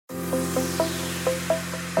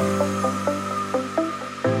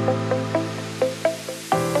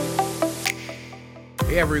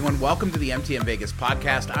Hey everyone, welcome to the MTM Vegas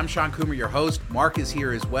podcast. I'm Sean Coomer, your host. Mark is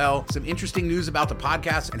here as well. Some interesting news about the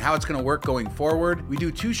podcast and how it's going to work going forward. We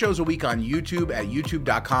do 2 shows a week on YouTube at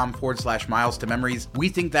youtube.com/miles to memories. We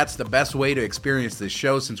think that's the best way to experience this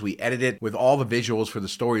show since we edit it with all the visuals for the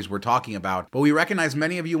stories we're talking about. But we recognize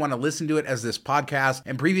many of you want to listen to it as this podcast,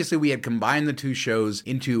 and previously we had combined the 2 shows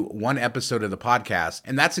into one episode of the podcast,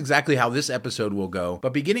 and that's exactly how this episode will go.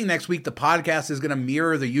 But beginning next week, the podcast is going to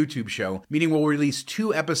mirror the YouTube show, meaning we'll release 2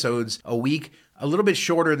 episodes a week, a little bit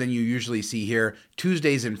shorter than you usually see here,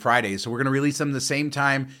 Tuesdays and Fridays. So we're going to release them the same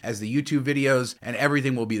time as the YouTube videos, and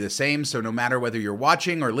everything will be the same. So no matter whether you're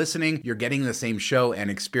watching or listening, you're getting the same show and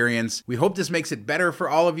experience. We hope this makes it better for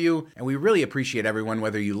all of you, and we really appreciate everyone,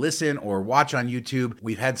 whether you listen or watch on YouTube.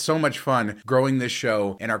 We've had so much fun growing this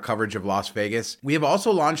show and our coverage of Las Vegas. We have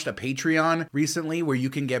also launched a Patreon recently where you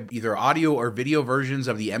can get either audio or video versions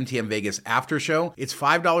of the MTM Vegas after show. It's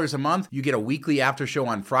 $5 a month. You get a weekly after show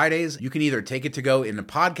on Fridays. You can either take it to go in the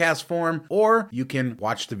podcast form, or you can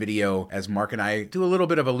watch the video as Mark and I do a little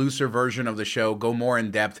bit of a looser version of the show, go more in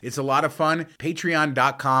depth. It's a lot of fun.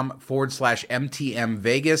 Patreon.com/MTM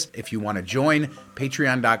Vegas. If you want to join,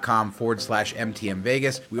 Patreon.com/MTM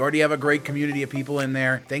Vegas. We already have a great community of people in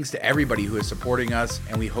there. Thanks to everybody who is supporting us,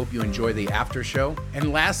 and we hope you enjoy the after show.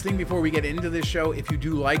 And last thing before we get into this show, if you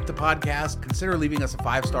do like the podcast, consider leaving us a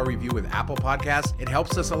 5-star review with Apple Podcasts. It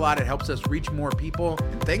helps us a lot. It helps us reach more people.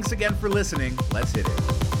 And thanks again for listening. Let's hit it.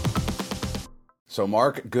 So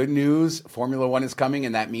Mark, good news. Formula One is coming,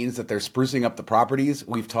 and that means that they're sprucing up the properties.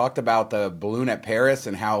 We've talked about the balloon at Paris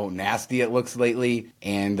and how nasty it looks lately,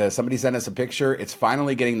 and somebody sent us a picture. It's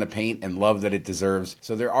finally getting the paint and love that it deserves.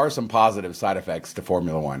 So there are some positive side effects to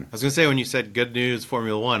Formula One. I was going to say, when you said good news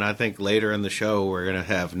Formula One, I think later in the show we're going to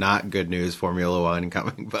have not good news Formula One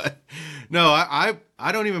coming. But no,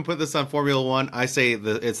 I don't even put this on Formula One. I say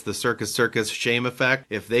it's the circus shame effect.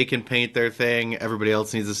 If they can paint their thing, everybody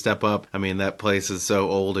else needs to step up. I mean, that place is so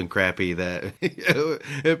old and crappy that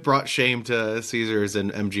it brought shame to Caesars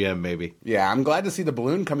and MGM maybe. Yeah, I'm glad to see the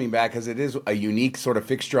balloon coming back because it is a unique sort of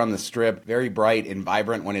fixture on the strip. Very bright and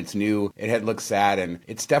vibrant when it's new. It had looked sad, and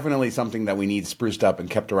it's definitely something that we need spruced up and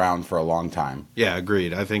kept around for a long time. Yeah,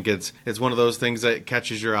 agreed. I think it's one of those things that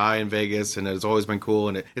catches your eye in Vegas, and it's always been cool,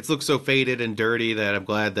 and it looks so faded and dirty that I'm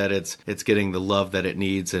glad that it's getting the love that it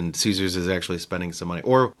needs, and Caesars is actually spending some money,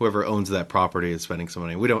 or whoever owns that property is spending some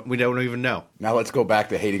money. We don't even know. Now let's go back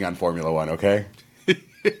to hating on Formula One, okay?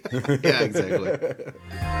 Yeah, exactly.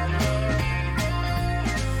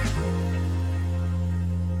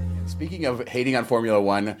 Speaking of hating on Formula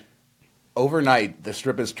One, overnight, the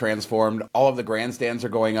strip is transformed. All of the grandstands are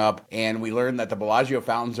going up, and we learned that the Bellagio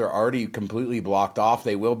fountains are already completely blocked off.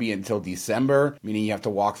 They will be until December, meaning you have to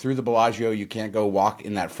walk through the Bellagio. You can't go walk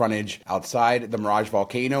in that frontage outside. The Mirage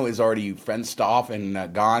Volcano is already fenced off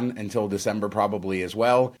and gone until December probably as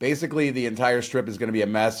well. Basically, the entire strip is going to be a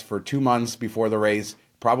mess for 2 months before the race,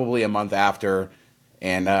 probably a month after.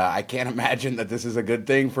 And I can't imagine that this is a good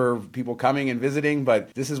thing for people coming and visiting,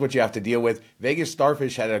 but this is what you have to deal with. Vegas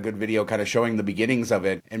Starfish had a good video kind of showing the beginnings of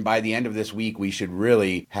it, and by the end of this week, we should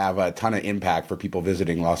really have a ton of impact for people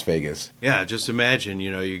visiting Las Vegas. Yeah, just imagine,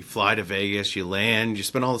 you fly to Vegas, you land, you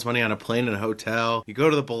spend all this money on a plane and a hotel, you go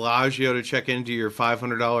to the Bellagio to check into your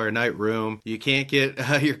 $500 a night room, you can't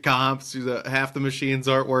get your comps, half the machines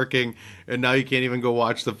aren't working, and now you can't even go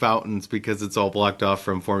watch the fountains because it's all blocked off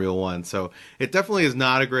from Formula One. So it definitely is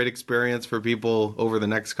not a great experience for people over the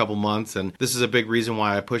next couple months, and this is a big reason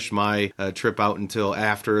why I pushed my trip out until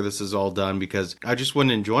after this is all done, because I just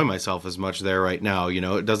wouldn't enjoy myself as much there right now.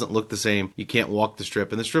 It doesn't look the same. You can't walk the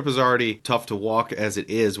strip, and the strip is already tough to walk as it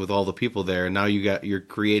is with all the people there, and now you're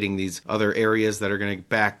creating these other areas that are going to get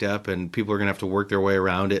backed up, and people are going to have to work their way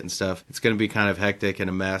around it and stuff. It's going to be kind of hectic and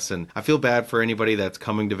a mess, and I feel bad for anybody that's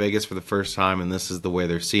coming to Vegas for the first time and this is the way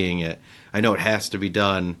they're seeing it. I know it has to be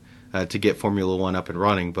done to get Formula One up and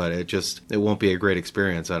running, but it won't be a great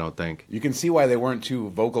experience, I don't think. You can see why they weren't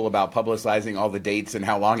too vocal about publicizing all the dates and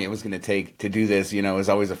how long it was going to take to do this. It was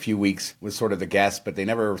always a few weeks was sort of the guess, but they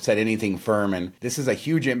never said anything firm, and this is a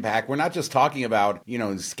huge impact. We're not just talking about,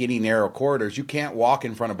 skinny, narrow corridors. You can't walk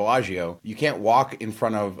in front of Bellagio. You can't walk in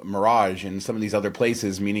front of Mirage and some of these other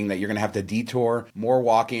places, meaning that you're going to have to detour, more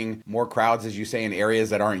walking, more crowds, as you say, in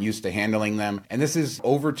areas that aren't used to handling them. And this is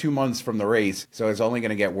over 2 months from the race, so it's only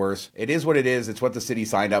going to get worse. It is what it is. It's what the city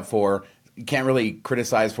signed up for. You can't really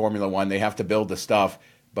criticize Formula One. They have to build the stuff.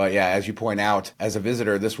 But yeah, as you point out, as a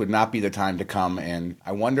visitor, this would not be the time to come. And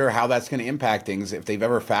I wonder how that's going to impact things if they've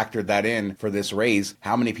ever factored that in for this raise.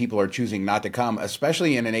 How many people are choosing not to come,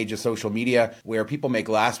 especially in an age of social media where people make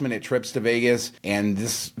last minute trips to Vegas and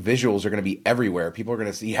this visuals are going to be everywhere. People are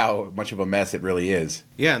going to see how much of a mess it really is.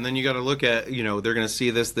 Yeah, and then you got to look at, they're going to see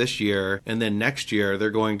this year, and then next year they're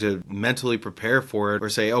going to mentally prepare for it or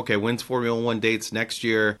say, okay, when's Formula One dates next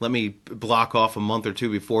year? Let me block off a month or two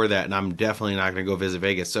before that, and I'm definitely not going to go visit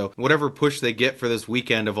Vegas. So whatever push they get for this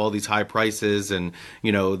weekend of all these high prices and,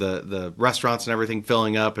 the restaurants and everything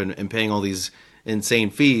filling up and paying all these insane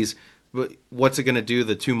fees, but what's it going to do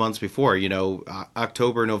the 2 months before?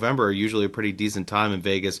 October, November are usually a pretty decent time in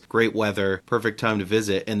Vegas. Great weather, perfect time to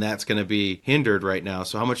visit, and that's going to be hindered right now.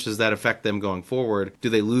 So how much does that affect them going forward? Do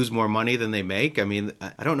they lose more money than they make? I mean,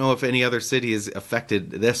 I don't know if any other city is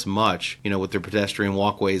affected this much, with their pedestrian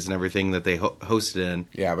walkways and everything that they hosted in.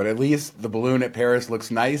 Yeah, but at least the balloon at Paris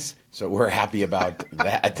looks nice, so we're happy about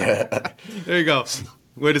that. There you go.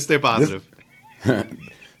 Way to stay positive.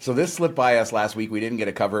 So this slipped by us last week. We didn't get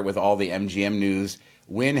to cover it with all the MGM news.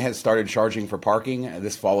 Wynn has started charging for parking.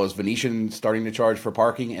 This follows Venetian starting to charge for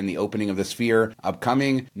parking and the opening of the Sphere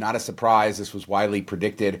upcoming. Not a surprise. This was widely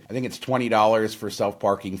predicted. I think it's $20 for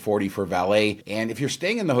self-parking, $40 for valet. And if you're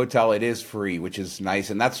staying in the hotel, it is free, which is nice.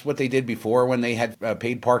 And that's what they did before when they had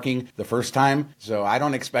paid parking the first time. So I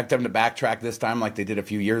don't expect them to backtrack this time like they did a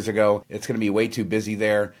few years ago. It's going to be way too busy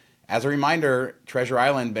there. As a reminder, Treasure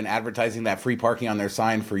Island been advertising that free parking on their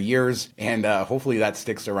sign for years, and hopefully that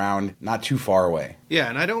sticks around not too far away. Yeah,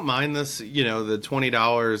 and I don't mind this, the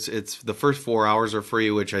 $20, it's the first 4 hours are free,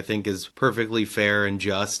 which I think is perfectly fair and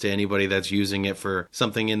just to anybody that's using it for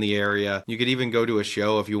something in the area. You could even go to a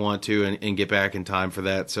show if you want to and get back in time for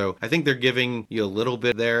that. So I think they're giving you a little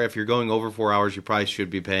bit there. If you're going over 4 hours, you probably should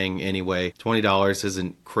be paying anyway. $20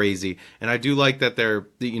 isn't crazy. And I do like that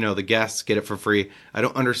the guests get it for free. I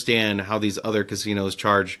don't understand how these other casinos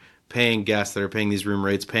charge paying guests that are paying these room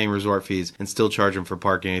rates, paying resort fees, and still charge them for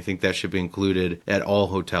parking. I think that should be included at all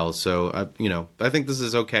hotels. So, I think this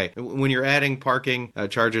is okay. When you're adding parking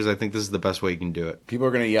charges, I think this is the best way you can do it. People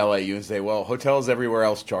are going to yell at you and say, well, hotels everywhere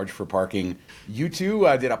else charge for parking.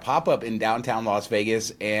 U2 did a pop-up in downtown Las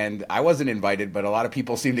Vegas, and I wasn't invited, but a lot of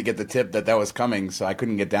people seemed to get the tip that was coming, so I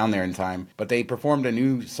couldn't get down there in time. But they performed a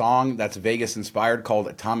new song that's Vegas-inspired called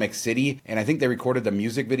Atomic City, and I think they recorded the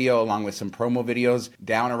music video along with some promo videos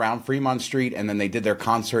down around Fremont Street, and then they did their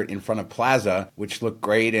concert in front of Plaza, which looked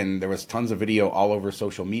great, and there was tons of video all over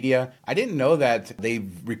social media. I didn't know that they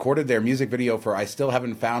recorded their music video for I Still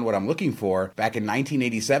Haven't Found What I'm Looking For back in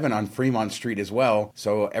 1987 on Fremont Street as well,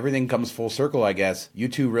 so everything comes full circle, I guess.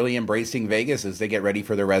 U2 really embracing Vegas as they get ready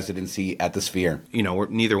for their residency at the Sphere.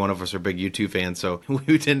 Neither one of us are big U2 fans, so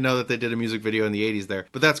we didn't know that they did a music video in the 80s there,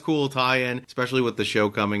 but that's cool tie-in, especially with the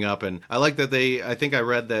show coming up, and I like that I think I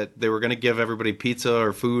read that they were going to give everybody pizza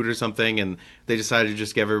or food or something, and they decided to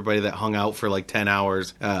just give everybody that hung out for like 10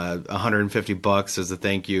 hours $150 as a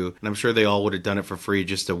thank you, and I'm sure they all would have done it for free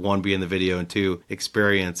just to, one, be in the video, and two,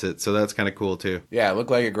 experience it, so that's kind of cool too. Yeah, it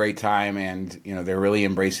looked like a great time, and they're really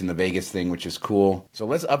embracing the Vegas thing, which is cool. So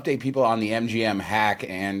let's update people on the MGM hack,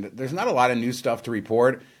 and there's not a lot of new stuff to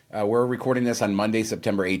report. We're recording this on Monday,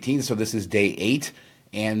 September 18th, so this is day 8.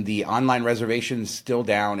 And the online reservations still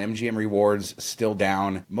down. MGM Rewards still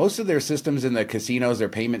down. Most of their systems in the casinos, their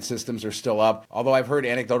payment systems are still up. Although I've heard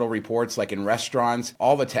anecdotal reports like in restaurants,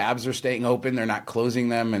 all the tabs are staying open. They're not closing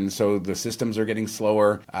them. And so the systems are getting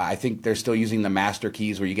slower. I think they're still using the master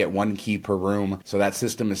keys where you get one key per room. So that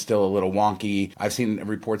system is still a little wonky. I've seen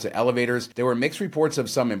reports of elevators. There were mixed reports of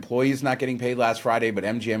some employees not getting paid last Friday, but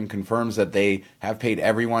MGM confirms that they have paid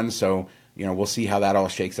everyone. So we'll see how that all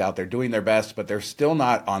shakes out. They're doing their best, but they're still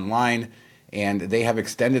not online, and they have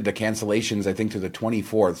extended the cancellations, I think, to the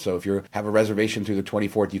 24th. So if you have a reservation through the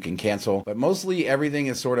 24th, you can cancel. But mostly everything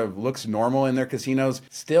is sort of looks normal in their casinos.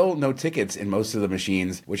 Still no tickets in most of the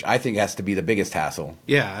machines, which I think has to be the biggest hassle.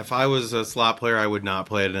 Yeah, if I was a slot player, I would not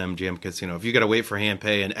play at an MGM casino. If you got to wait for hand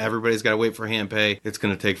pay and everybody's got to wait for hand pay, it's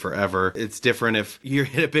going to take forever. It's different if you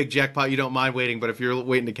hit a big jackpot, you don't mind waiting. But if you're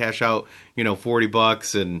waiting to cash out,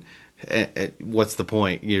 $40 and what's the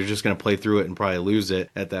point? You're just going to play through it and probably lose it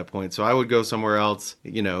at that point. So I would go somewhere else.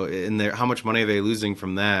 In there, how much money are they losing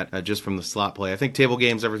from that? Just from the slot play? I think table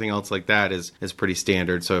games, everything else like that is pretty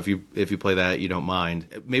standard. So if you play that, you don't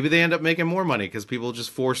mind. Maybe they end up making more money because people just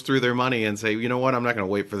force through their money and say, you know what, I'm not going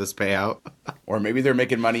to wait for this payout. Or maybe they're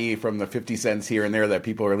making money from the 50 cents here and there that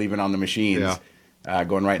people are leaving on the machines,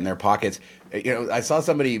 going right in their pockets. I saw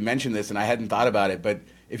somebody mention this and I hadn't thought about it, but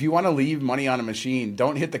if you want to leave money on a machine,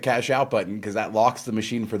 don't hit the cash out button because that locks the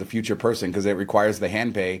machine for the future person because it requires the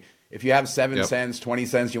hand pay. If you have 7 Yep. cents, 20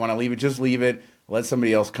 cents, you want to leave it, just leave it. Let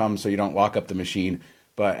somebody else come so you don't lock up the machine.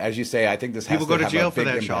 But as you say, I think this has People to go to have jail a for big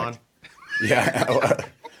that, impact. Sean. Yeah.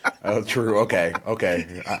 Oh, true. Okay.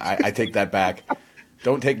 I take that back.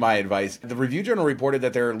 Don't take my advice. The Review Journal reported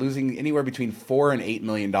that they're losing anywhere between $4 and $8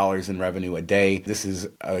 million in revenue a day. This is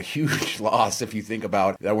a huge loss if you think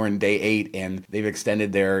about that we're in day 8 and they've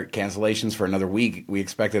extended their cancellations for another week. We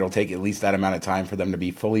expect it'll take at least that amount of time for them to be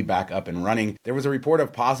fully back up and running. There was a report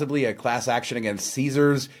of possibly a class action against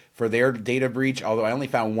Caesars for their data breach, although I only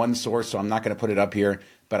found one source, so I'm not going to put it up here.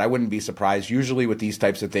 But I wouldn't be surprised. Usually with these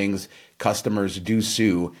types of things, customers do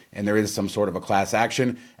sue, and there is some sort of a class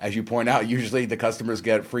action. As you point out, usually the customers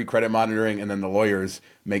get free credit monitoring, and then the lawyers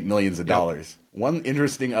make millions of dollars. One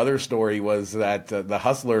interesting other story was that the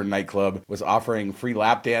Hustler nightclub was offering free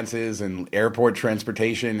lap dances and airport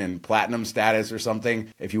transportation and platinum status or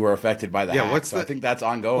something if you were affected by the hack. I think that's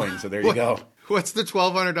ongoing, so there you go. What's the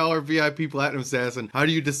 $1,200 VIP platinum status, and how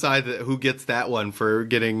do you decide who gets that one for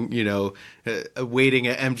getting, waiting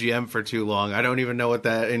at MGM for too long? I don't even know what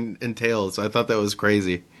that entails. I thought that was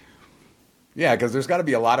crazy. Yeah, because there's got to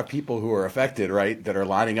be a lot of people who are affected, right, that are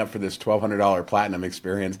lining up for this $1,200 platinum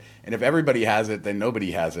experience. And if everybody has it, then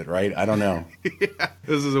nobody has it, right? I don't know. Yeah,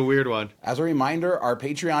 this is a weird one. As a reminder, our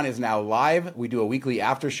Patreon is now live. We do a weekly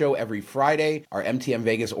after show every Friday. Our MTM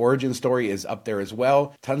Vegas origin story is up there as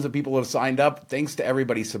well. Tons of people have signed up. Thanks to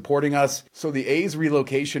everybody supporting us. So the A's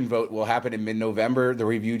relocation vote will happen in mid-November. The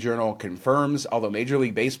Review Journal confirms, although Major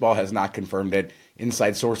League Baseball has not confirmed it.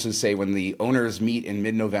 Inside sources say when the owners meet in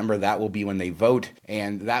mid-November, that will be when they vote.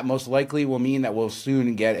 And that most likely will mean that we'll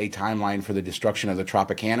soon get a timeline for the destruction of the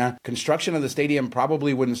Tropicana. Construction of the stadium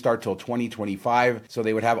probably wouldn't start till 2025, so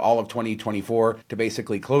they would have all of 2024 to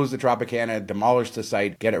basically close the Tropicana, demolish the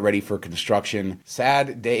site, get it ready for construction.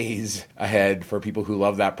 Sad days ahead for people who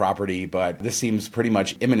love that property, but this seems pretty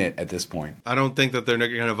much imminent at this point. I don't think that they're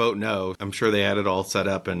going to vote no. I'm sure they had it all set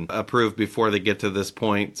up and approved before they get to this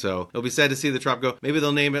point, so it'll be sad to see the Trop go. Maybe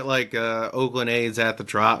they'll name it like Oakland A's at the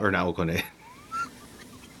Trop, or not Oakland A's.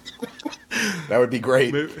 That would be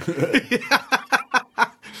great.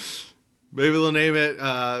 Maybe they'll name it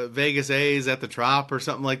Vegas A's at the Trop or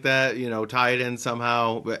something like that, tie it in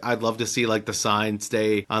somehow. But I'd love to see like the sign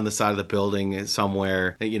stay on the side of the building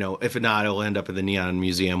somewhere. If not, it'll end up in the Neon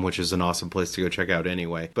Museum, which is an awesome place to go check out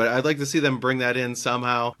anyway. But I'd like to see them bring that in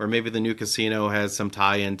somehow, or maybe the new casino has some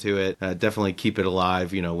tie into it. Definitely keep it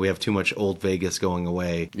alive. We have too much old Vegas going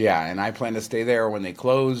away. Yeah, and I plan to stay there when they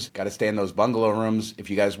close. Got to stay in those bungalow rooms. If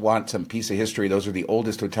you guys want some piece of history, those are the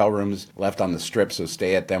oldest hotel rooms left on the Strip, so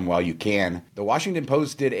stay at them while you can. The Washington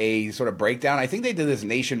Post did a sort of breakdown. I think they did this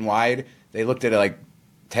nationwide. They looked at like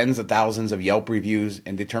tens of thousands of Yelp reviews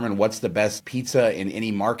and determined what's the best pizza in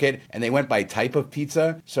any market. And they went by type of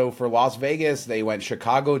pizza. So for Las Vegas, they went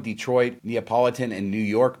Chicago, Detroit, Neapolitan, and New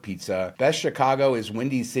York pizza. Best Chicago is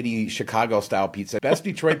Windy City Chicago style pizza. Best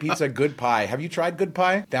Detroit pizza, Good Pie. Have you tried Good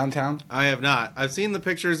Pie downtown? I have not. I've seen the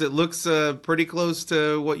pictures. It looks pretty close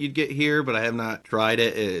to what you'd get here, but I have not tried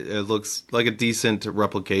it. It looks like a decent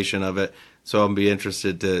replication of it. So I'll be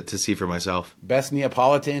interested to see for myself. Best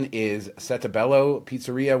Neapolitan is Settebello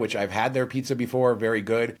Pizzeria, which I've had their pizza before. Very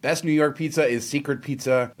good. Best New York pizza is Secret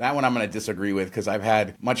Pizza. That one I'm going to disagree with because I've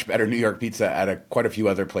had much better New York pizza at quite a few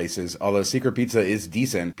other places, although Secret Pizza is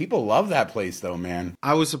decent. People love that place, though, man.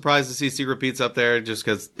 I was surprised to see Secret Pizza up there just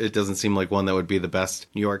because it doesn't seem like one that would be the best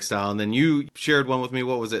New York style. And then you shared one with me.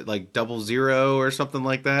 What was it, like 00 or something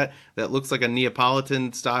like that? That looks like a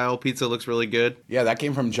Neapolitan style pizza. Looks really good. Yeah, that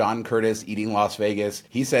came from John Curtis, Eating Las Vegas.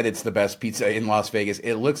 He said it's the best pizza in Las Vegas.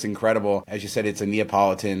 It looks incredible. As you said, it's a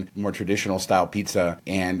Neapolitan, more traditional style pizza.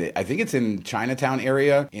 And I think it's in Chinatown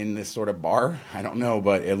area in this sort of bar. I don't know,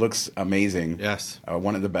 but it looks amazing. Yes.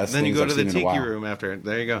 One of the best things I've seen in a while. Then you go to the tiki room after.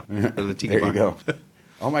 There you go. Or the tiki there bar. You go.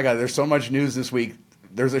 Oh my God, there's so much news this week.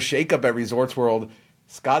 There's a shakeup at Resorts World.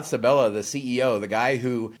 Scott Sabella, the CEO, the guy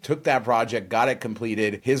who took that project, got it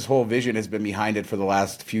completed. His whole vision has been behind it for the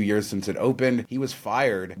last few years since it opened. He was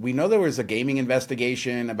fired. We know there was a gaming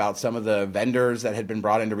investigation about some of the vendors that had been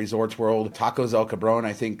brought into Resorts World. Tacos El Cabron,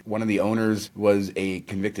 I think one of the owners was a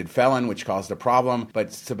convicted felon, which caused a problem.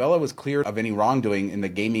 But Sabella was clear of any wrongdoing in the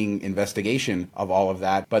gaming investigation of all of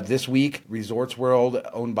that. But this week, Resorts World,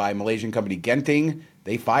 owned by Malaysian company Genting,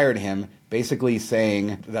 they fired him, basically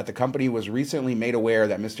saying that the company was recently made aware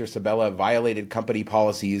that Mr. Sabella violated company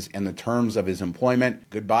policies and the terms of his employment.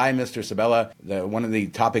 Goodbye, Mr. Sabella. One of the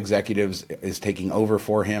top executives is taking over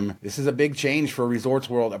for him. This is a big change for Resorts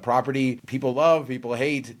World, a property people love, people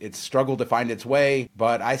hate. It's struggled to find its way,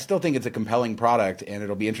 but I still think it's a compelling product, and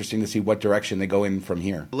it'll be interesting to see what direction they go in from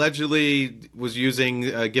here. Allegedly was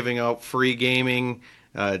using, giving out free gaming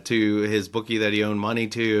to his bookie that he owed money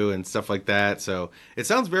to and stuff like that. So it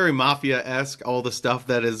sounds very mafia-esque, all the stuff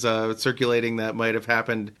that is circulating that might have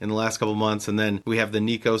happened in the last couple months. And then we have the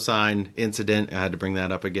Nico sign incident. I had to bring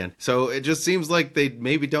that up again. So it just seems like they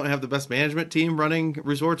maybe don't have the best management team running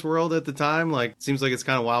Resorts World at the time. Like, it seems like it's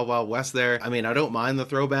kind of wild, wild west there. I mean, I don't mind the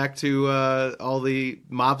throwback to all the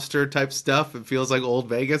mobster type stuff. It feels like old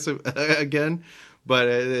Vegas again. But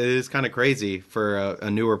it is kind of crazy for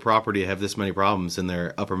a newer property to have this many problems in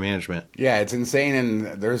their upper management. Yeah, it's insane.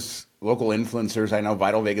 And there's local influencers. I know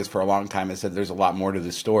Vital Vegas for a long time has said there's a lot more to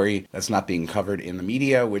the story that's not being covered in the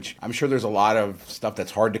media, which I'm sure there's a lot of stuff that's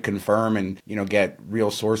hard to confirm and, get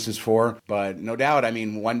real sources for. But no doubt, I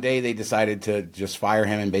mean, one day they decided to just fire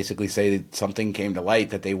him and basically say that something came to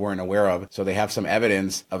light that they weren't aware of. So they have some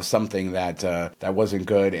evidence of something that wasn't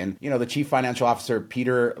good. And, the chief financial officer,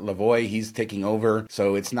 Peter Lavoie, he's taking over.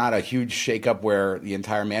 So it's not a huge shakeup where the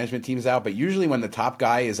entire management team is out. But usually when the top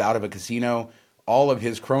guy is out of a casino, all of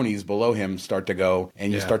his cronies below him start to go,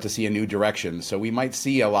 and you start to see a new direction. So we might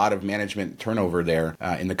see a lot of management turnover there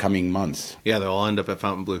in the coming months. Yeah, they'll all end up at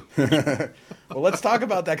Fontainebleau. Well, let's talk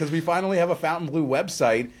about that, because we finally have a Fontainebleau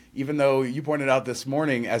website. Even though you pointed out this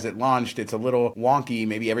morning as it launched, it's a little wonky.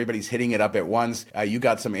 Maybe everybody's hitting it up at once. You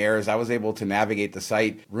got some errors. I was able to navigate the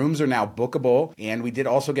site. Rooms are now bookable. And we did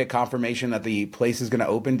also get confirmation that the place is going to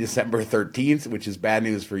open December 13th, which is bad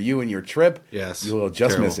news for you and your trip. Yes. You will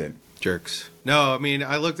just miss it. Jerks. No, I mean,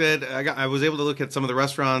 I was able to look at some of the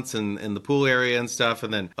restaurants and the pool area and stuff,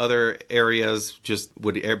 and then other areas just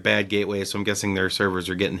with bad gateways. So I'm guessing their servers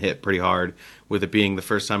are getting hit pretty hard with it being the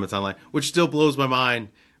first time it's online, which still blows my mind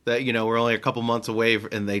that, we're only a couple months away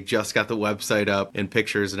and they just got the website up and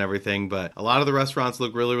pictures and everything. But a lot of the restaurants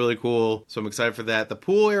look really, really cool. So I'm excited for that. The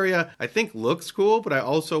pool area, I think, looks cool, but I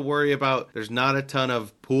also worry about there's not a ton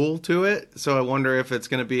of pool to it. So I wonder if it's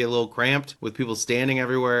going to be a little cramped with people standing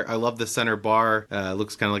everywhere. I love the center bar. It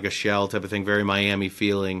looks kind of like a shell type of thing, very Miami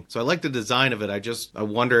feeling. So I like the design of it. I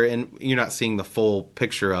wonder, and you're not seeing the full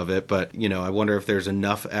picture of it, but, I wonder if there's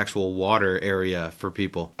enough actual water area for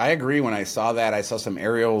people. I agree. When I saw that, I saw some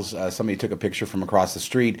aerials. Somebody took a picture from across the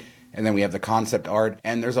street. And then we have the concept art.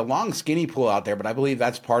 And there's a long, skinny pool out there, but I believe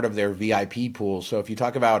that's part of their VIP pool. So if you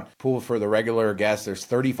talk about pool for the regular guests, there's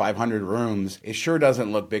 3,500 rooms. It sure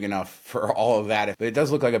doesn't look big enough for all of that. But it does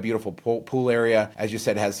look like a beautiful pool area. As you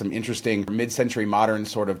said, has some interesting mid-century modern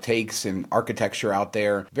sort of takes and architecture out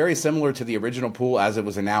there. Very similar to the original pool as it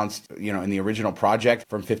was announced, in the original project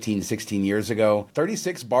from 15, 16 years ago.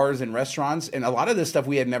 36 bars and restaurants. And a lot of this stuff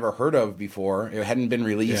we had never heard of before. It hadn't been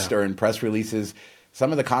released or in press releases.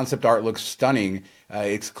 Some of the concept art looks stunning.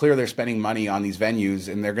 It's clear they're spending money on these venues,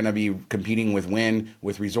 and they're going to be competing with Wynn,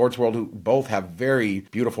 with Resorts World, who both have very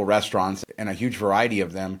beautiful restaurants and a huge variety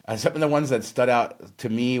of them. Some of the ones that stood out to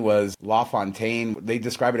me was La Fontaine. They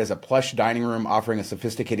describe it as a plush dining room offering a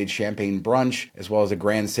sophisticated champagne brunch, as well as a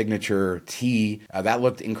grand signature tea. That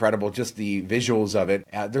looked incredible, just the visuals of it.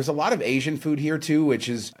 There's a lot of Asian food here, too, which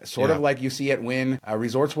is sort of like you see at Wynn.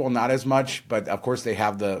 Resorts World, not as much, but of course they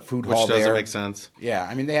have the food hall there. Which doesn't make sense. Yeah,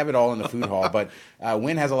 I mean, they have it all in the food hall, but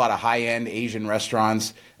Wynn has a lot of high-end Asian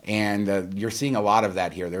restaurants, and you're seeing a lot of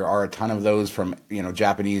that here. There are a ton of those, from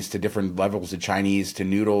Japanese to different levels of Chinese to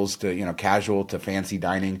noodles to casual to fancy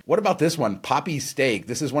dining. What about this one, Poppy's Steak?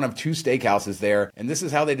 This is one of two steakhouses there, and this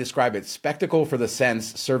is how they describe it: spectacle for the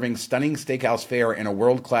sense, serving stunning steakhouse fare in a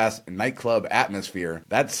world-class nightclub atmosphere.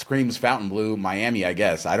 That screams Fontainebleau, Miami, I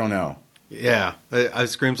guess. I don't know. Yeah, it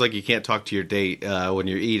screams like you can't talk to your date when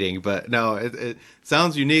you're eating. But no, it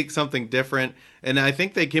sounds unique, something different. And I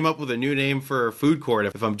think they came up with a new name for a food court.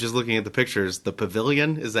 If I'm just looking at the pictures, the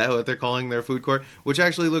Pavilion, is that what they're calling their food court? Which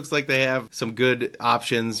actually looks like they have some good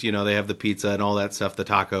options. They have the pizza and all that stuff, the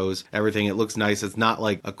tacos, everything. It looks nice. It's not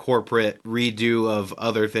like a corporate redo of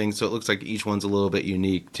other things. So it looks like each one's a little bit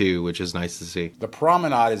unique too, which is nice to see. The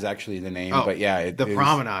Promenade is actually the name, but yeah.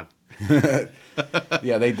 Promenade.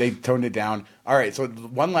 Yeah, they toned it down. All right, so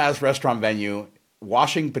one last restaurant venue,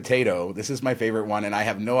 Washing Potato. This is my favorite one, and I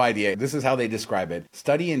have no idea. This is how they describe it: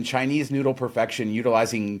 study in Chinese noodle perfection,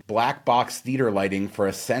 utilizing black box theater lighting for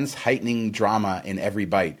a sense-heightening drama in every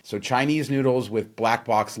bite. So Chinese noodles with black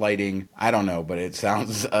box lighting. I don't know, but it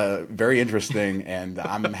sounds very interesting, and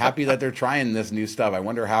I'm happy that they're trying this new stuff. I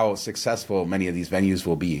wonder how successful many of these venues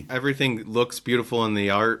will be. Everything looks beautiful in the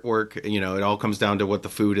artwork. It all comes down to what the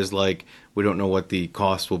food is like. We don't know what the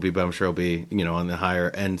cost will be, but I'm sure it'll be, on the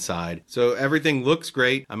higher end side. So everything looks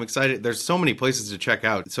great. I'm excited. There's so many places to check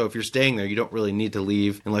out. So if you're staying there, you don't really need to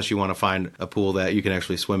leave unless you want to find a pool that you can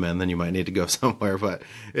actually swim in. Then you might need to go somewhere. But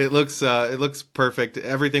it looks perfect.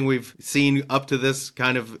 Everything we've seen up to this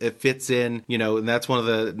kind of it fits in, and that's one of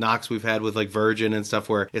the knocks we've had with like Virgin and stuff,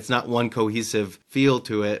 where it's not one cohesive feel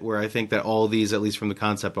to it, where I think that all of these, at least from the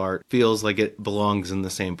concept art, feels like it belongs in the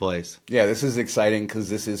same place. Yeah, this is exciting because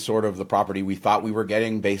this is sort of the property we thought we were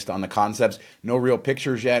getting based on the concepts. No real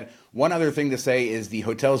pictures yet. One other thing to say is the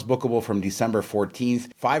hotel's bookable from December 14th,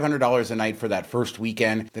 $500 a night for that first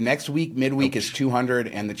weekend. The next week, midweek, is $200,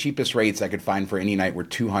 and the cheapest rates I could find for any night were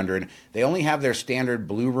 $200. They only have their standard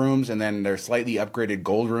blue rooms and then their slightly upgraded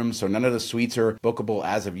gold rooms, so none of the suites are bookable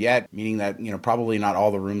as of yet, meaning that, probably not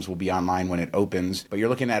all the rooms will be online when it opens. But you're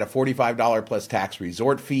looking at a $45 plus tax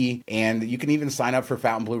resort fee, and you can even sign up for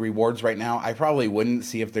Fontainebleau Rewards right now. I probably wouldn't.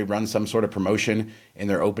 See if they run some sort of promotion in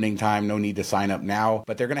their opening time. No need to sign up now,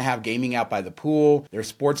 but they're going to have gaming out by the pool. Their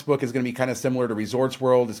sports book is going to be kind of similar to Resorts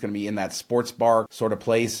World. It's going to be in that sports bar sort of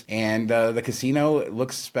place. And the casino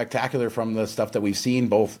looks spectacular from the stuff that we've seen,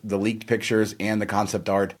 both the leaked pictures and the concept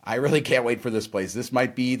art. I really can't wait for this place. This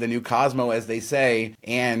might be the new Cosmo, as they say.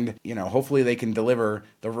 And, hopefully they can deliver.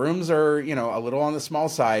 The rooms are, a little on the small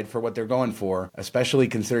side for what they're going for, especially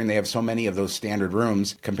considering they have so many of those standard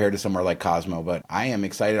rooms compared to somewhere like Cosmo. But I am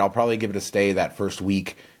excited. I'll probably give it a stay that first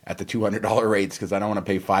week at the $200 rates because I don't want to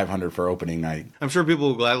pay $500 for opening night. I'm sure people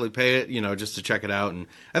will gladly pay it, just to check it out. And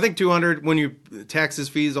I think $200, when you taxes,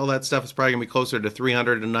 fees, all that stuff, is probably going to be closer to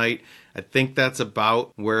 $300 a night. I think that's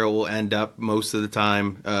about where it will end up most of the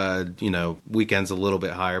time. Weekends a little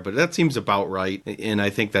bit higher, but that seems about right. And I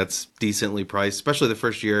think that's decently priced, especially the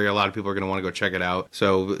first year. A lot of people are going to want to go check it out.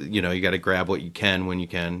 So, you got to grab what you can when you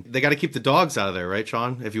can. They got to keep the dogs out of there, right,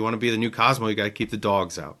 Sean? If you want to be the new Cosmo, you got to keep the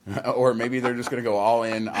dogs out. Or maybe they're just going to go all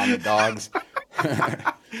in on the dogs.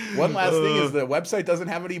 One last thing is the website doesn't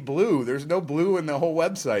have any blue. There's no blue in the whole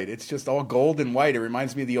website. It's just all gold and white. It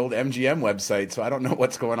reminds me of the old MGM website, so I don't know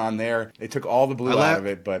what's going on there. They took all the blue out of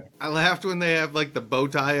it, but I laughed when they have like the bow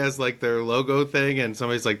tie as like their logo thing, and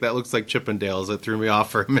somebody's like, that looks like Chippendales. It threw me off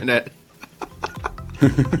for a minute.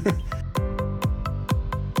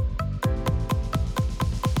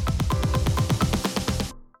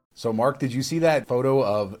 So, Mark, did you see that photo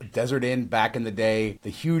of Desert Inn back in the day?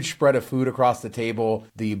 The huge spread of food across the table,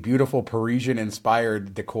 the beautiful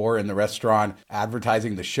Parisian-inspired decor in the restaurant,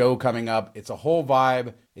 advertising the show coming up. It's a whole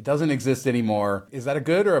vibe. It doesn't exist anymore. Is that a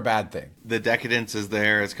good or a bad thing? The decadence is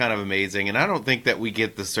there. It's kind of amazing. And I don't think that we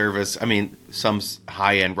get the service. I mean, some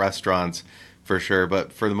high-end restaurants, for sure,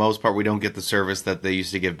 but for the most part we don't get the service that they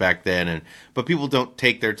used to give back then, but people don't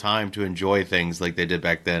take their time to enjoy things like they did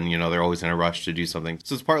back then. They're always in a rush to do something,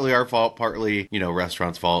 so it's partly our fault, partly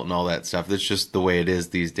restaurants' fault and all that stuff. That's just the way it is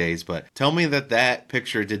these days. But tell me that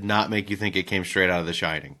picture did not make you think it came straight out of The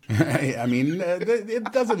Shining. I mean,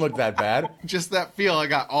 it doesn't look that bad. Just that feel. I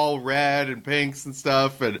got all red and pinks and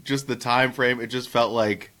stuff, and just the time frame, it just felt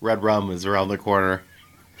like Red Rum is around the corner.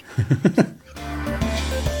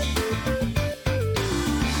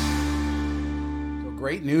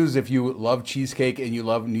 Great news if you love cheesecake and you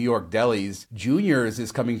love New York delis. Junior's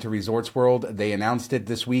is coming to Resorts World. They announced it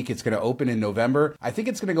this week. It's going to open in November. I think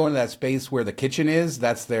it's going to go into that space where the kitchen is.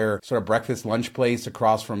 That's their sort of breakfast lunch place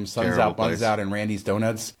across from Suns Out, Buns Out, and Randy's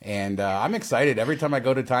Donuts. And I'm excited. Every time I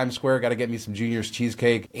go to Times Square, got to get me some Junior's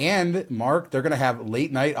cheesecake. And, Mark, they're going to have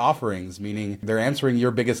late night offerings, meaning they're answering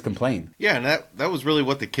your biggest complaint. Yeah, and that was really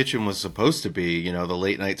what the kitchen was supposed to be, the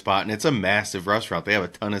late night spot. And it's a massive restaurant. They have a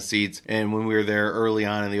ton of seats. And when we were there early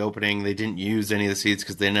on in the opening, they didn't use any of the seats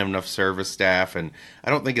because they didn't have enough service staff, and I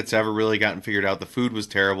don't think it's ever really gotten figured out. The food was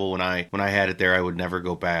terrible. When I had it there, I would never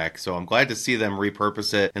go back. So I'm glad to see them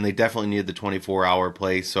repurpose it, and they definitely need the 24-hour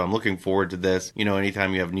place. So I'm looking forward to this.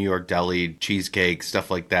 Anytime you have New York deli, cheesecake, stuff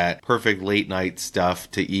like that, perfect late night stuff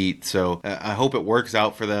to eat. So I hope it works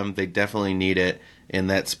out for them. They definitely need it. And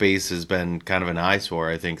that space has been kind of an eyesore,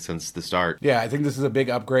 I think, since the start. Yeah, I think this is a big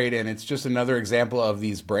upgrade, and it's just another example of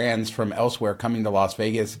these brands from elsewhere coming to Las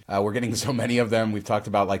Vegas. We're getting so many of them. We've talked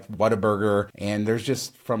about like Whataburger, and there's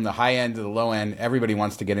just from the high end to the low end, everybody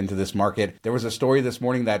wants to get into this market. There was a story this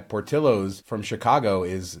morning that Portillo's from Chicago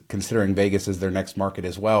is considering Vegas as their next market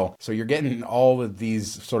as well. So you're getting all of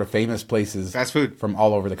these sort of famous places, fast food, from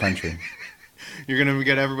all over the country. You're going to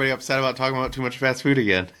get everybody upset about talking about too much fast food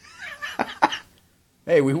again.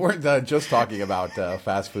 Hey, we weren't just talking about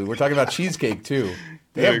fast food. We're talking about cheesecake, too.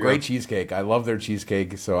 They have great cheesecake. I love their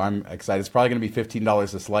cheesecake, so I'm excited. It's probably going to be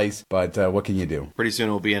 $15 a slice, but what can you do? Pretty soon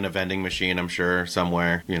we'll be in a vending machine, I'm sure,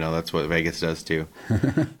 somewhere. That's what Vegas does, too.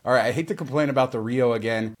 All right, I hate to complain about the Rio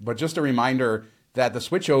again, but just a reminder, that the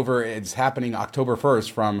switchover is happening October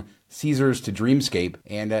 1st from Caesars to Dreamscape.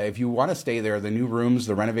 And if you want to stay there, the new rooms,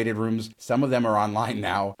 the renovated rooms, some of them are online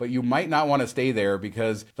now, but you might not want to stay there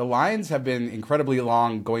because the lines have been incredibly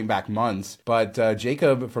long going back months. But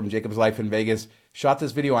Jacob from Jacob's Life in Vegas shot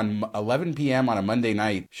this video on 11 p.m. on a Monday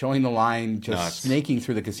night showing the line just snaking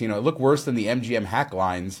through the casino. It looked worse than the MGM hack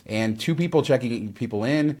lines, and 2 people checking people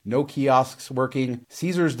in, no kiosks working.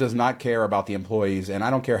 Caesars does not care about the employees, and I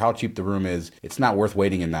don't care how cheap the room is. It's not worth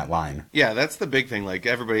waiting in that line. Yeah, that's the big thing. Like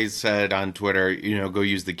everybody's said on Twitter, go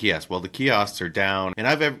use the kiosk. Well, the kiosks are down, and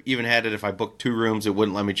I've even had it if I booked 2 rooms, it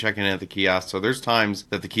wouldn't let me check in at the kiosk. So there's times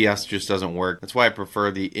that the kiosk just doesn't work. That's why I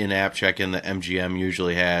prefer the in-app check-in that MGM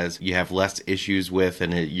usually has. You have less issues with,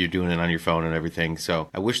 and you're doing it on your phone and everything. So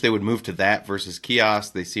I wish they would move to that versus kiosks.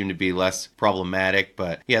 They seem to be less problematic.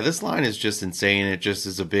 But yeah, this line is just insane. It just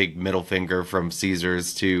is a big middle finger from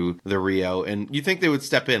Caesars to the Rio. And you think they would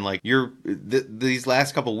step in. Like these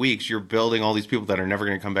last couple weeks, you're building all these people that are never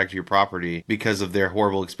going to come back to your property because of their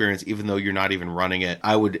horrible experience, even though you're not even running it.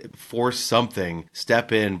 I would force something,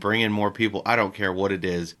 step in, bring in more people. I don't care what it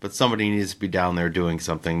is, but somebody needs to be down there doing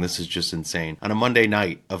something. This is just insane. On a Monday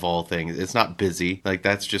night of all things, it's not busy. Like,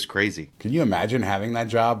 that's just crazy. Can you imagine having that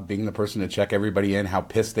job, being the person to check everybody in, how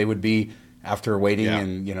pissed they would be after waiting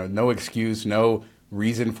and, no excuse, no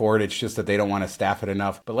reason for it. It's just that they don't want to staff it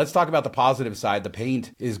enough. But let's talk about the positive side. The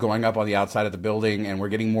paint is going up on the outside of the building and we're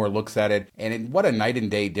getting more looks at it. And what a night and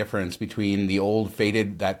day difference between the old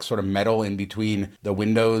faded, that sort of metal in between the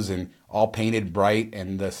windows and all painted bright,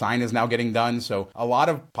 and the sign is now getting done. So a lot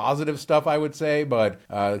of positive stuff, I would say, but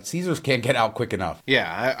Caesars can't get out quick enough.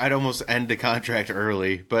 Yeah, I'd almost end the contract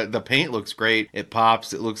early, but the paint looks great. It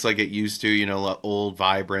pops. It looks like it used to, old,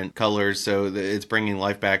 vibrant colors. So it's bringing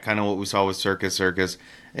life back, kind of what we saw with Circus,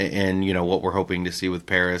 and what we're hoping to see with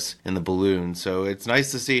Paris and the balloon. So it's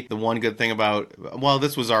nice to see. The one good thing about,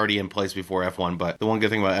 this was already in place before F1, but the one good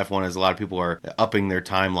thing about F1 is a lot of people are upping their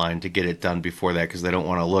timeline to get it done before that because they don't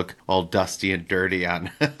want to look all dusty and dirty on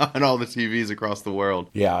all the TVs across the world.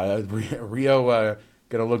 Yeah, Rio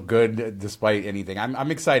gonna look good despite anything. I'm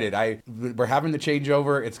excited. We're having the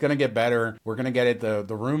changeover. It's gonna get better. We're gonna get it.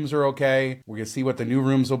 The rooms are okay. We're gonna see what the new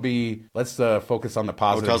rooms will be. Let's focus on the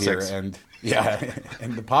positive Hotel here. 6. And yeah,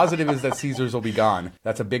 and the positive is that Caesars will be gone.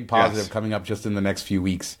 That's a big positive coming up just in the next few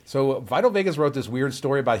weeks. So Vital Vegas wrote this weird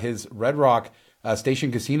story about his Red Rock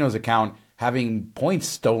Station Casinos account having points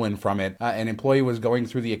stolen from it. An employee was going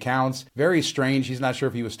through the accounts. Very strange. He's not sure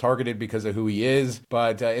if he was targeted because of who he is.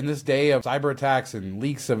 But in this day of cyber attacks and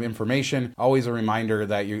leaks of information, always a reminder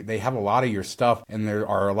that they have a lot of your stuff and there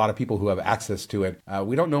are a lot of people who have access to it.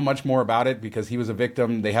 We don't know much more about it because he was a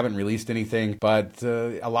victim. They haven't released anything. But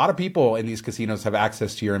a lot of people in these casinos have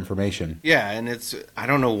access to your information. Yeah, and I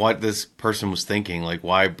don't know what this person was thinking. Like,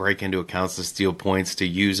 why break into accounts to steal points to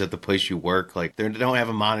use at the place you work? Like, they don't have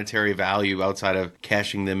a monetary value outside of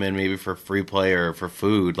cashing them in maybe for free play or for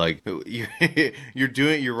food. Like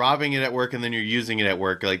you're robbing it at work and then you're using it at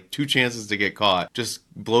work. Like 2 chances to get caught just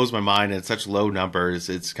blows my mind. And such low numbers,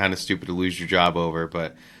 it's kind of stupid to lose your job over.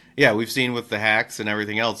 But yeah, we've seen with the hacks and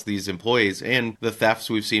everything else, these employees and the thefts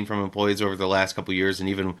we've seen from employees over the last couple of years, and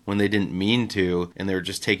even when they didn't mean to, and they were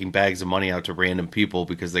just taking bags of money out to random people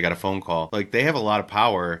because they got a phone call. Like, they have a lot of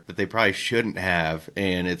power that they probably shouldn't have,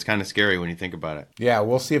 and it's kind of scary when you think about it. Yeah,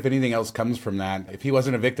 we'll see if anything else comes from that. If he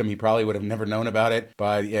wasn't a victim, he probably would have never known about it.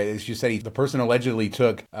 But yeah, as you said, the person allegedly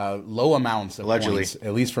took low amounts of points,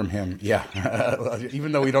 at least from him. Yeah,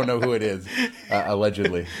 even though we don't know who it is,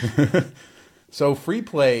 allegedly. So Free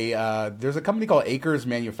Play, there's a company called Acres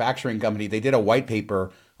Manufacturing Company. They did a white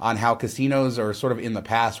paper on how casinos are sort of in the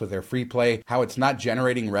past with their free play, how it's not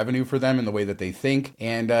generating revenue for them in the way that they think,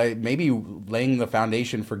 and maybe laying the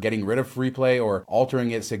foundation for getting rid of free play or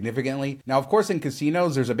altering it significantly. Now, of course, in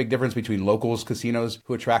casinos, there's a big difference between locals casinos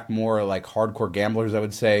who attract more like hardcore gamblers, I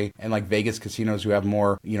would say, and like Vegas casinos who have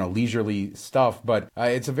more, leisurely stuff. But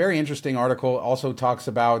it's a very interesting article. Also talks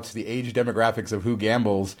about the age demographics of who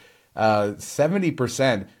gambles.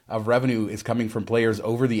 70% of revenue is coming from players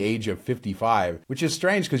over the age of 55, which is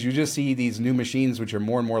strange because you just see these new machines which are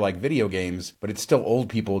more and more like video games, but it's still old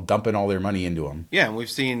people dumping all their money into them. Yeah, and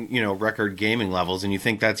we've seen, record gaming levels, and you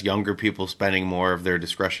think that's younger people spending more of their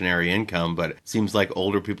discretionary income, but it seems like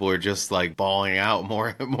older people are just like balling out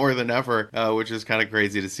more than ever, which is kind of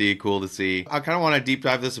crazy to see, cool to see. I kind of want to deep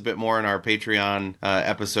dive this a bit more in our Patreon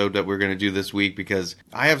episode that we're going to do this week, because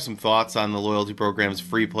I have some thoughts on the loyalty programs,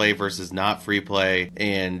 free play versus not free play,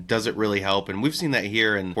 and does it really help? And we've seen that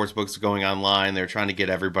here in sportsbooks going online. They're trying to get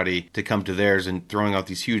everybody to come to theirs and throwing out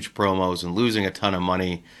these huge promos and losing a ton of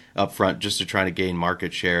money up front just to try to gain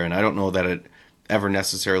market share. And I don't know that it ever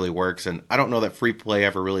necessarily works. And I don't know that free play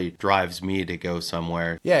ever really drives me to go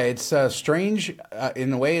somewhere. Yeah, it's strange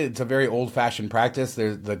in a way. It's a very old-fashioned practice.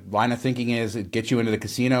 The line of thinking is it gets you into the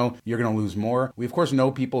casino, you're going to lose more. We, of course,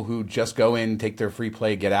 know people who just go in, take their free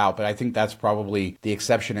play, get out, but I think that's probably the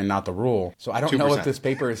exception and not the rule. So I don't 2%. know if this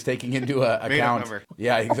paper is taking into account.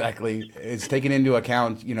 Yeah, exactly. It's taking into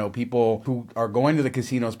account, people who are going to the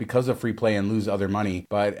casinos because of free play and lose other money.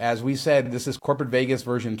 But as we said, this is corporate Vegas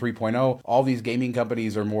version 3.0. All these gaming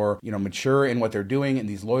companies are more, mature in what they're doing, and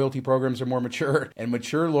these loyalty programs are more mature. And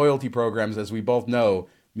mature loyalty programs, as we both know,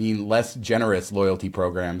 mean less generous loyalty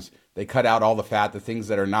programs. They cut out all the fat, the things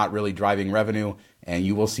that are not really driving revenue, and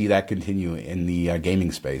you will see that continue in the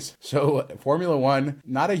gaming space. So Formula One,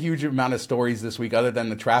 not a huge amount of stories this week other than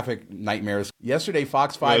the traffic nightmares. Yesterday,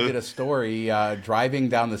 Fox 5 did a story driving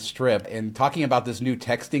down the strip and talking about this new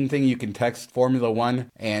texting thing. You can text Formula One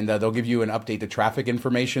and they'll give you an update to traffic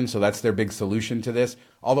information. So that's their big solution to this.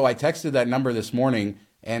 Although I texted that number this morning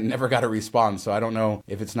and never got a response, so I don't know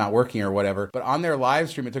if it's not working or whatever. But on their live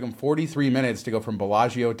stream, it took them 43 minutes to go from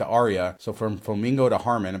Bellagio to Aria, so from Flamingo to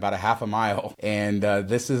Harmon, about a half a mile. And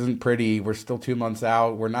this isn't pretty. We're still 2 months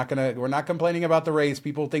out. We're not complaining about the race.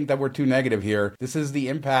 People think that we're too negative here. This is the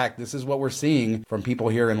impact. This is what we're seeing from people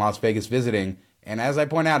here in Las Vegas visiting. And as I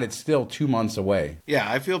point out, it's still 2 months away. Yeah,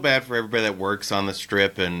 I feel bad for everybody that works on the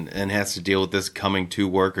strip and has to deal with this coming to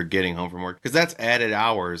work or getting home from work. Because that's added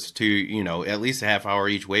hours to, at least a half hour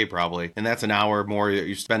each way probably. And that's an hour more that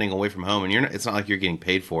you're spending away from home. And it's not like you're getting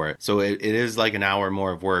paid for it. So it is like an hour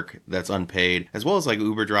more of work that's unpaid. As well as like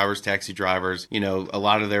Uber drivers, taxi drivers. A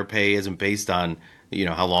lot of their pay isn't based on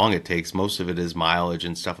how long it takes. Most of it is mileage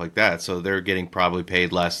and stuff like that. So they're getting probably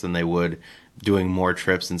paid less than they would doing more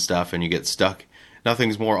trips and stuff. And you get stuck.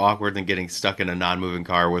 Nothing's more awkward than getting stuck in a non-moving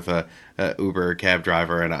car with a Uber cab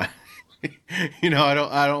driver, and I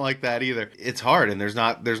don't like that either. It's hard, and there's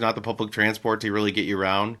not the public transport to really get you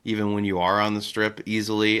around, even when you are on the strip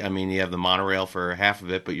easily. I mean, you have the monorail for half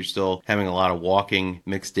of it, but you're still having a lot of walking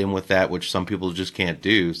mixed in with that, which some people just can't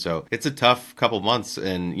do. So it's a tough couple months,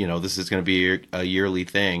 and this is going to be a yearly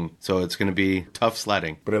thing, so it's going to be tough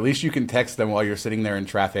sledding. But at least you can text them while you're sitting there in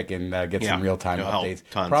traffic and get some real-time updates.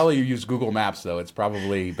 Tons. Probably you use Google Maps, though. It's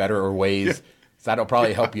probably better, or Waze. So that'll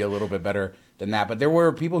probably help you a little bit better than that. But there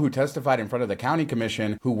were people who testified in front of the county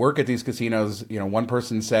commission who work at these casinos. One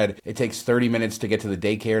person said it takes 30 minutes to get to the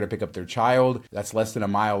daycare to pick up their child. That's less than a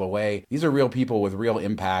mile away. These are real people with real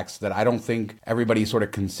impacts that I don't think everybody sort of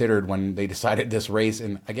considered when they decided this race.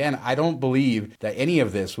 And again, I don't believe that any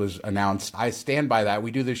of this was announced. I stand by that. We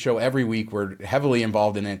do this show every week. We're heavily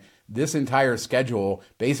involved in it. This entire schedule,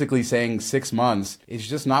 basically saying 6 months, is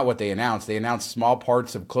just not what they announced. They announced small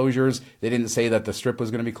parts of closures. They didn't say that the strip was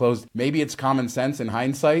going to be closed. Maybe it's common sense in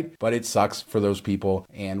hindsight, but it sucks for those people.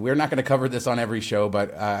 And we're not going to cover this on every show,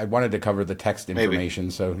 but I wanted to cover the text information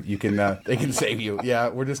so you can they can save you. Yeah,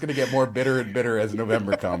 we're just going to get more bitter and bitter as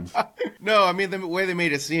November comes. No, I mean, the way they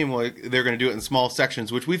made it seem like they're going to do it in small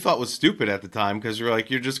sections, which we thought was stupid at the time, because you're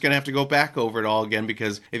just going to have to go back over it all again,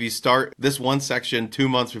 because if you start this one section 2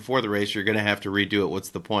 months before the race, you're going to have to redo it. What's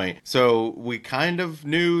the point? So we kind of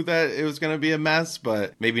knew that it was going to be a mess,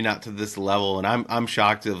 but maybe not to this level. And I'm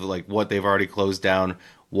shocked of what they've already closed down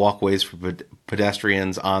walkways for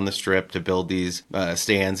pedestrians on the strip to build these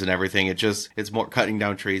stands and everything. It's more cutting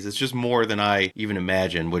down trees. It's just more than I even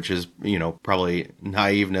imagined, which is, probably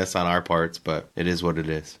naiveness on our parts, but it is what it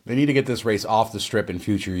is. They need to get this race off the strip in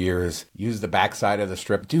future years. Use the backside of the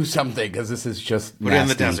strip. Do something, because this is just Put nasty. it in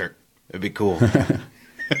the desert. It'd be cool.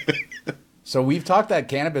 So we've talked that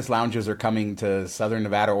cannabis lounges are coming to Southern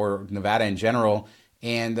Nevada, or Nevada in general,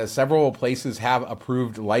 and several places have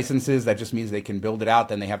approved licenses. That just means they can build it out.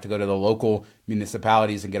 Then they have to go to the local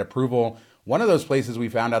municipalities and get approval. One of those places we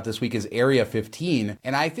found out this week is Area 15.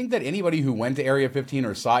 And I think that anybody who went to Area 15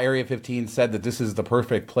 or saw Area 15 said that this is the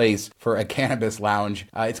perfect place for a cannabis lounge.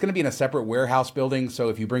 It's going to be in a separate warehouse building. So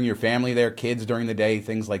if you bring your family there, kids during the day,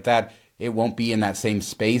 things like that, it won't be in that same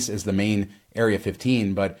space as the main Area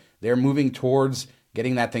 15. But they're moving towards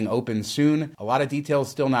getting that thing open soon. A lot of details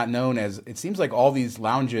still not known, as it seems like all these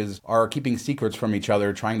lounges are keeping secrets from each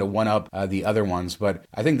other, trying to one-up the other ones. But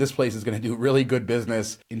I think this place is going to do really good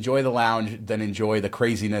business. Enjoy the lounge, then enjoy the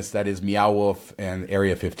craziness that is Meow Wolf and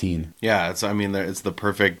Area 15. Yeah, it's the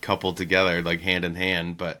perfect couple together, like hand in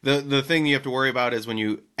hand. But the thing you have to worry about is when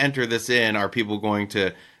you enter this in, are people going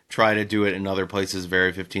to try to do it in other places of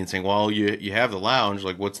Area 15, saying, well, you have the lounge,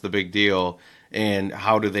 like what's the big deal? and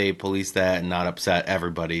how do they police that and not upset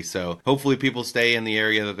everybody. So hopefully people stay in the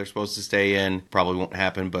area that they're supposed to stay in. Probably won't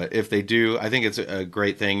happen, but if they do, I think it's a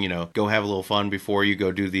great thing. Go have a little fun before you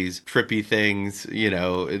go do these trippy things,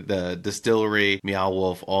 the distillery, Meow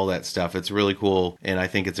Wolf, all that stuff. It's really cool, and I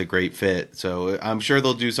think it's a great fit. So I'm sure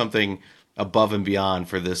they'll do something above and beyond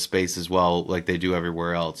for this space as well, like they do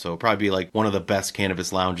everywhere else. So it'll probably be like one of the best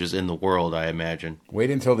cannabis lounges in the world, I imagine. Wait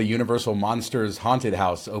until the Universal Monsters haunted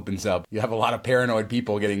house opens up. You have a lot of paranoid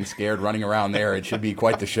people getting scared running around there. It should be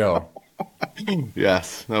quite the show.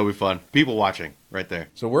 Yes, that'll be fun. People watching right there.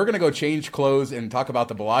 So we're going to go change clothes and talk about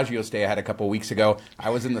the Bellagio stay I had a couple weeks ago.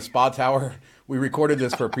 I was in the spa tower. We recorded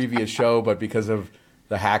this for a previous show, but because of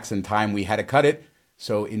the hacks and time, we had to cut it.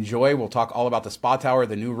 So enjoy. We'll talk all about the spa tower,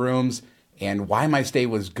 the new rooms, and why my stay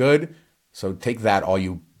was good. So take that, all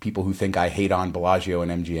you people who think I hate on Bellagio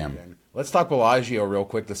and MGM. Let's talk Bellagio real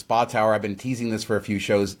quick. The spa tower, I've been teasing this for a few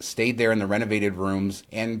shows, stayed there in the renovated rooms.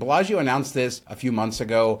 And Bellagio announced this a few months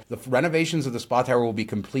ago. The renovations of the spa tower will be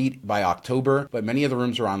complete by October, but many of the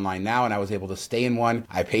rooms are online now, and I was able to stay in one.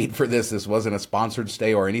 I paid for this. This wasn't a sponsored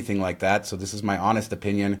stay or anything like that, so this is my honest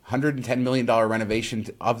opinion. $110 million renovation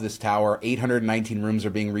of this tower. 819 rooms are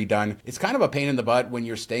being redone. It's kind of a pain in the butt when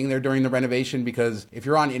you're staying there during the renovation, because if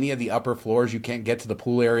you're on any of the upper floors, you can't get to the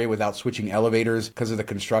pool area without switching elevators because of the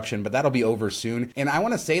construction, but that'll be over soon. And I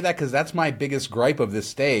want to say that because that's my biggest gripe of this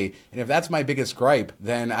stay. And if that's my biggest gripe,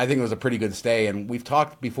 then I think it was a pretty good stay. And we've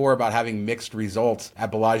talked before about having mixed results at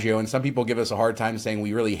Bellagio, and some people give us a hard time saying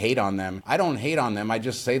we really hate on them. I don't hate on them. I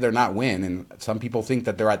just say they're not win. And some people think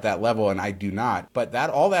that they're at that level, and I do not. But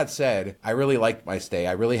all that said, I really liked my stay.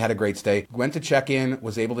 I really had a great stay. Went to check in,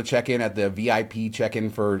 was able to check in at the VIP check-in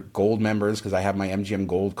for gold members because I have my MGM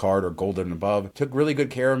Gold card or gold and above. Took really good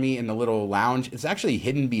care of me in the little lounge. It's actually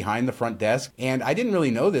hidden behind the front desk. And I didn't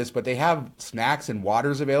really know this, but they have snacks and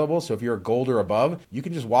waters available. So if you're a gold or above, you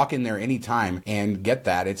can just walk in there anytime and get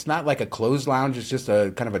that. It's not like a closed lounge. It's just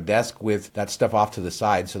a kind of a desk with that stuff off to the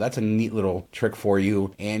side. So that's a neat little trick for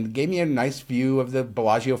you, and gave me a nice view of the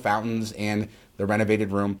Bellagio fountains and the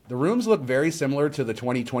renovated room. The rooms look very similar to the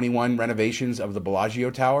 2021 renovations of the Bellagio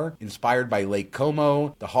Tower, inspired by Lake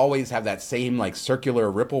Como. The hallways have that same like circular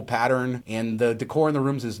ripple pattern, and the decor in the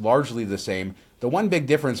rooms is largely the same. The one big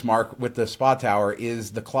difference, Mark, with the spa tower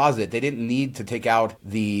is the closet. They didn't need to take out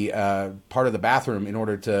the part of the bathroom in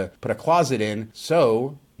order to put a closet in,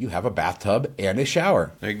 so you have a bathtub and a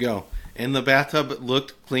shower. There you go. And the bathtub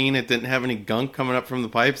looked clean. It didn't have any gunk coming up from the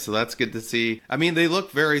pipes, so that's good to see. I mean, they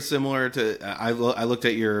look very similar to... I looked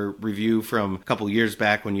at your review from a couple years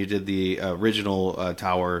back when you did the original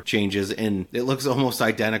tower changes, and it looks almost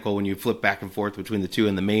identical when you flip back and forth between the two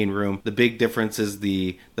in the main room. The big difference is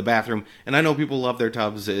the bathroom. And I know people love their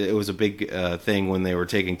tubs. It was a big thing when they were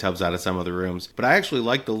taking tubs out of some of the rooms. But I actually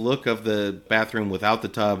like the look of the bathroom without the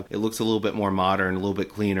tub. It looks a little bit more modern, a little bit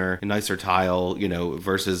cleaner, a nicer tile,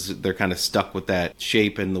 versus they're kind of stuck with that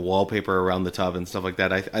shape and the wallpaper around the tub and stuff like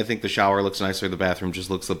that. I think the shower looks nicer. The bathroom just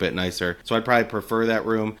looks a bit nicer. So I'd probably prefer that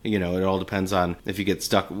room. It all depends on if you get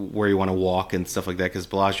stuck where you want to walk and stuff like that, because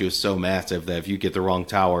Bellagio is so massive that if you get the wrong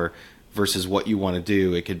tower versus what you want to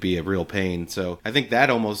do, it could be a real pain. So I think that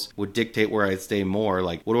almost would dictate where I'd stay more.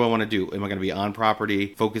 Like, what do I want to do? Am I going to be on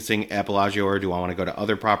property, focusing at Bellagio, or do I want to go to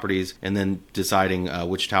other properties, and then deciding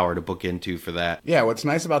which tower to book into for that? Yeah, what's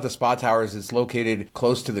nice about the spa tower is it's located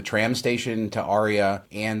close to the tram station to Aria,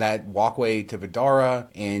 and that walkway to Vidara,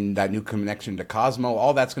 and that new connection to Cosmo.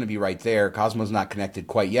 All that's going to be right there. Cosmo's not connected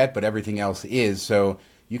quite yet, but everything else is. So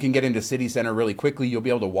you can get into City Center really quickly. You'll be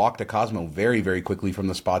able to walk to Cosmo very, very quickly from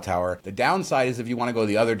the spa tower. The downside is if you want to go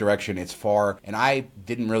the other direction, it's far, and I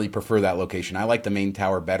didn't really prefer that location. I like the main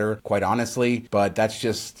tower better, quite honestly, but that's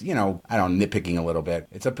just, nitpicking a little bit.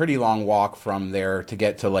 It's a pretty long walk from there to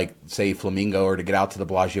get to, like, say, Flamingo, or to get out to the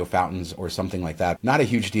Bellagio fountains or something like that. Not a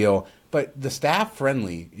huge deal. But the staff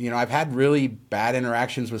friendly. I've had really bad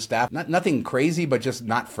interactions with staff. Nothing crazy, but just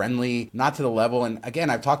not friendly, not to the level. And again,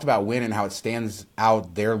 I've talked about Wynn and how it stands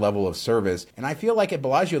out their level of service. And I feel like at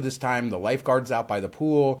Bellagio this time, the lifeguards out by the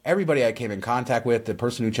pool, everybody I came in contact with, the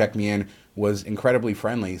person who checked me in, was incredibly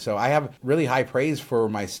friendly. So I have really high praise for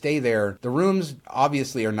my stay there. The rooms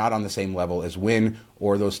obviously are not on the same level as Wynn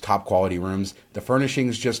or those top quality rooms. The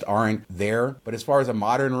furnishings just aren't there. But as far as a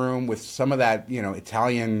modern room with some of that,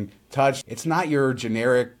 Italian touch, it's not your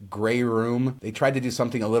generic gray room. They tried to do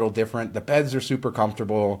something a little different. The beds are super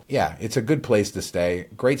comfortable. Yeah, it's a good place to stay.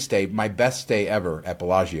 Great stay. My best stay ever at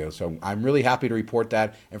Bellagio. So I'm really happy to report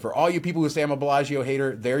that. And for all you people who say I'm a Bellagio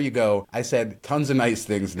hater, there you go. I said tons of nice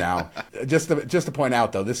things now. Just to point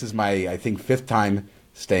out, though, this is my, I think, 5th time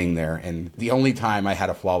staying there, and the only time I had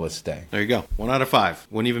a flawless stay. There you go. 1 out of 5.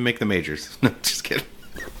 Wouldn't even make the majors. No, just kidding.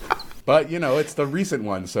 But, it's the recent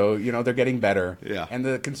one, so, they're getting better. Yeah. And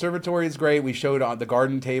the conservatory is great. We showed on the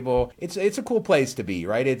garden table. It's a cool place to be,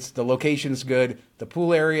 right? The location's good. The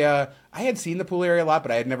pool area, I had seen the pool area a lot,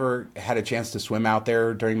 but I had never had a chance to swim out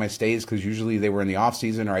there during my stays because usually they were in the off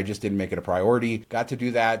season or I just didn't make it a priority. Got to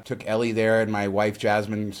do that. Took Ellie there and my wife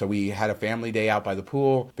Jasmine. So we had a family day out by the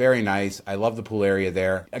pool. Very nice. I love the pool area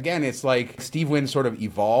there. Again, it's like Steve Wynn sort of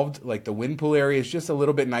evolved. Like the Wynn pool area is just a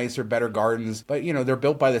little bit nicer, better gardens, but they're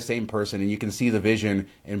built by the same person and you can see the vision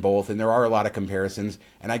in both. And there are a lot of comparisons.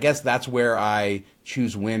 And I guess that's where I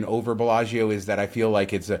choose Wynn over Bellagio, is that I feel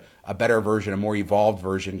like it's a better version, a more evolved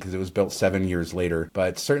version, because it was built 7 years later.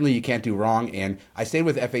 But certainly you can't do wrong. And I stayed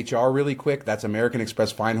with FHR really quick. That's American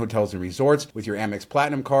Express Fine Hotels and Resorts with your Amex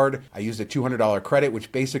Platinum card. I used a $200 credit,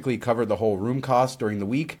 which basically covered the whole room cost during the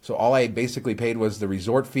week. So all I basically paid was the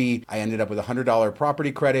resort fee. I ended up with a $100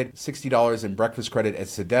 property credit, $60 in breakfast credit at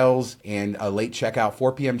Siddell's, and a late checkout,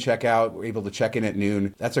 4 p.m. checkout. We're able to check in at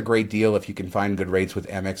noon. That's a great deal if you can find good rates with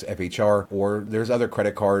Amex FHR, or there's other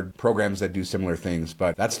credit card programs that do similar things.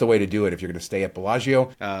 But that's the way to do it if you're going to stay at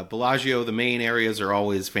Bellagio. Bellagio, the main areas are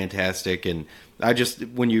always fantastic, and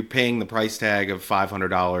when you're paying the price tag of $500,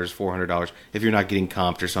 $400, if you're not getting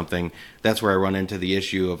comped or something, that's where I run into the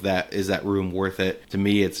issue of that. Is that room worth it? To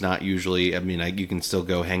me, it's not usually. You can still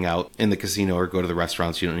go hang out in the casino or go to the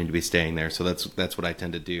restaurants. You don't need to be staying there. So that's what I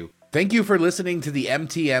tend to do. Thank you for listening to the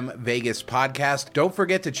MTM Vegas podcast. Don't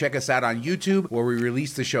forget to check us out on YouTube, where we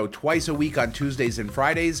release the show twice a week on Tuesdays and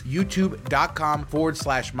Fridays,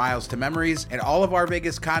 youtube.com/Miles to Memories. And all of our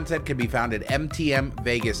Vegas content can be found at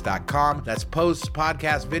mtmvegas.com. That's posts,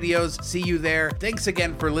 podcast, videos. See you there. Thanks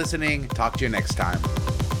again for listening. Talk to you next time.